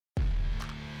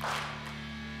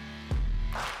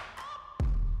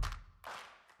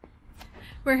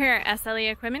We're here at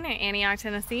SLE Equipment in Antioch,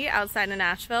 Tennessee, outside of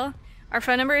Nashville. Our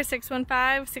phone number is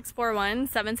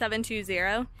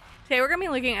 615-641-7720. Today we're going to be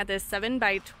looking at this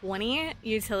 7x20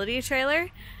 utility trailer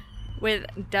with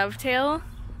dovetail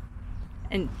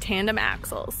and tandem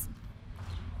axles.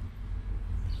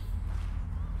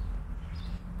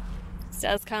 This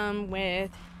does come with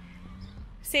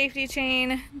safety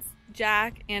chain,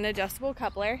 jack, and adjustable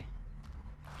coupler.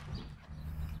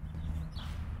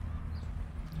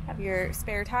 Have your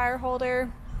spare tire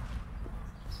holder,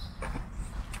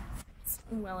 as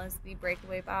well as the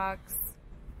breakaway box.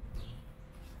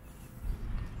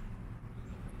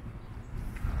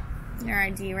 Your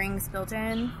ID rings built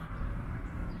in.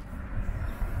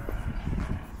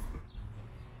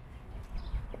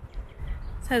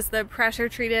 This has the pressure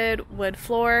treated wood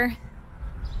floor.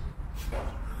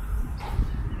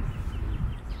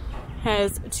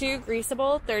 Has two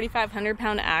Greaseable 3,500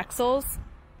 pound axles.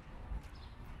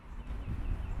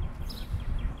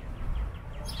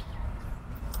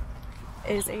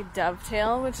 Is a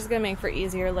dovetail, which is going to make for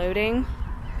easier loading.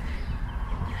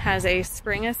 Has a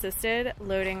spring assisted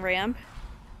loading ramp.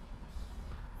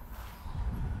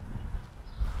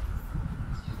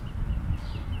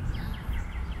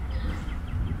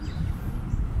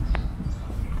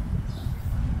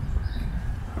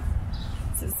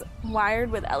 This is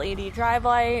wired with LED drive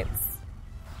lights.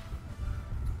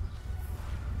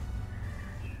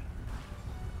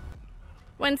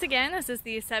 Once again, this is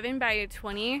the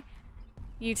 7x20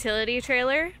 utility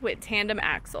trailer with tandem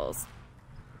axles.